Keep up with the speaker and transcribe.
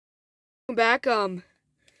back.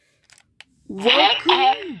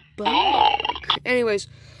 Welcome back. Anyways,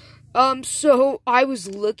 so I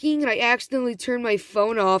was looking and I accidentally turned my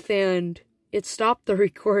phone off and it stopped the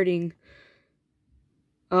recording.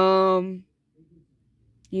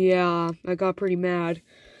 Yeah, I got pretty mad.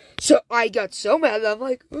 So I got so mad that I'm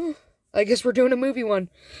like, oh, I guess we're doing a movie one.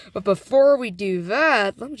 But before we do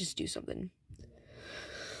that, let me just do something.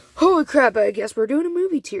 Holy crap, I guess we're doing a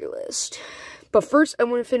movie tier list. But first, I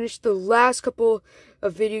want to finish the last couple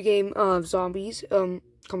of video game zombies. Comment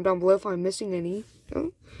down below if I'm missing any.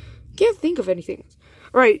 Can't think of anything.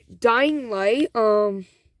 Alright, Dying Light. I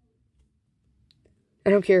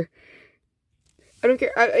don't care. I don't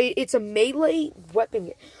care. It's a melee weapon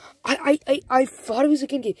game. I thought it was a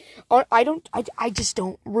gun game. I just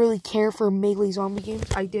don't really care for melee zombie games.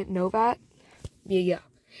 I didn't know that. Yeah.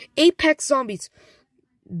 Apex Zombies.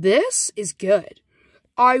 This is good.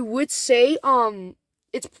 I would say,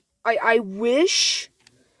 I wish,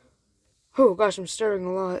 oh gosh, I'm stuttering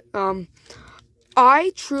a lot.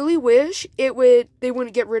 I truly wish they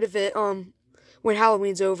wouldn't get rid of it, when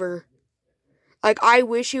Halloween's over. Like, I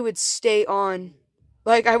wish it would stay on.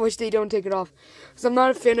 Like, I wish they don't take it off. Because I'm not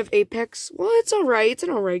a fan of Apex. Well, it's alright. It's an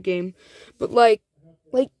alright game. But, like,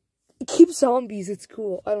 keep zombies. It's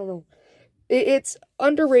cool. I don't know. It's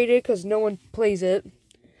underrated because no one plays it.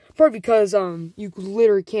 Probably because, you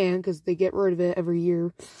literally can, because they get rid of it every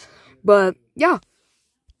year. But, yeah.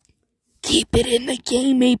 Keep it in the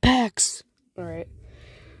game, Apex. Alright.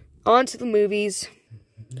 On to the movies.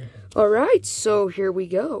 Alright, so here we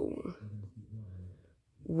go.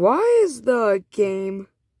 Why is the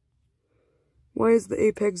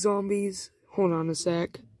Apex Zombies? Hold on a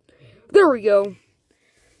sec. There we go.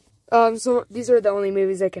 So these are the only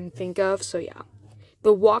movies I can think of, so yeah.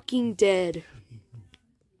 The Walking Dead.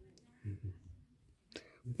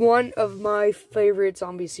 One of my favorite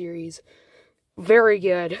zombie series. Very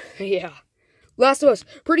good. Yeah. Last of Us.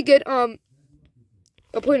 Pretty good. A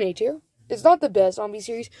point A tier. It's not the best zombie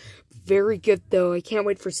series. Very good though. I can't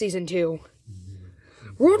wait for season 2.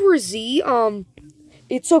 World War Z,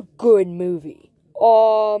 it's a good movie.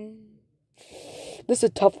 This is a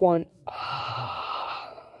tough one.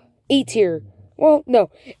 A tier. Well,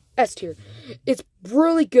 no, S tier. It's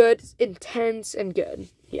really good, it's intense, and good.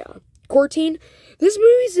 Yeah. Quarantine, this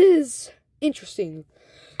movie is interesting.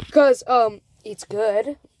 Because, it's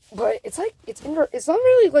good, but it's not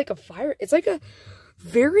really like a fire. It's like a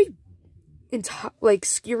very,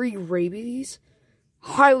 scary rabies.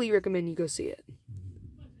 Highly recommend you go see it.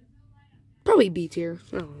 Probably B tier.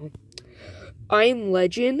 I don't know. I Am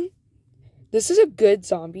Legend. This is a good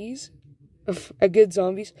zombies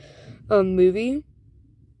movie.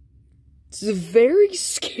 It's very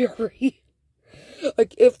scary.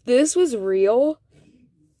 Like, if this was real,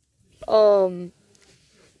 it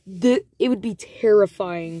would be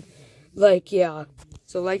terrifying. Like, yeah.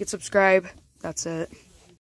 So, like and subscribe. That's it.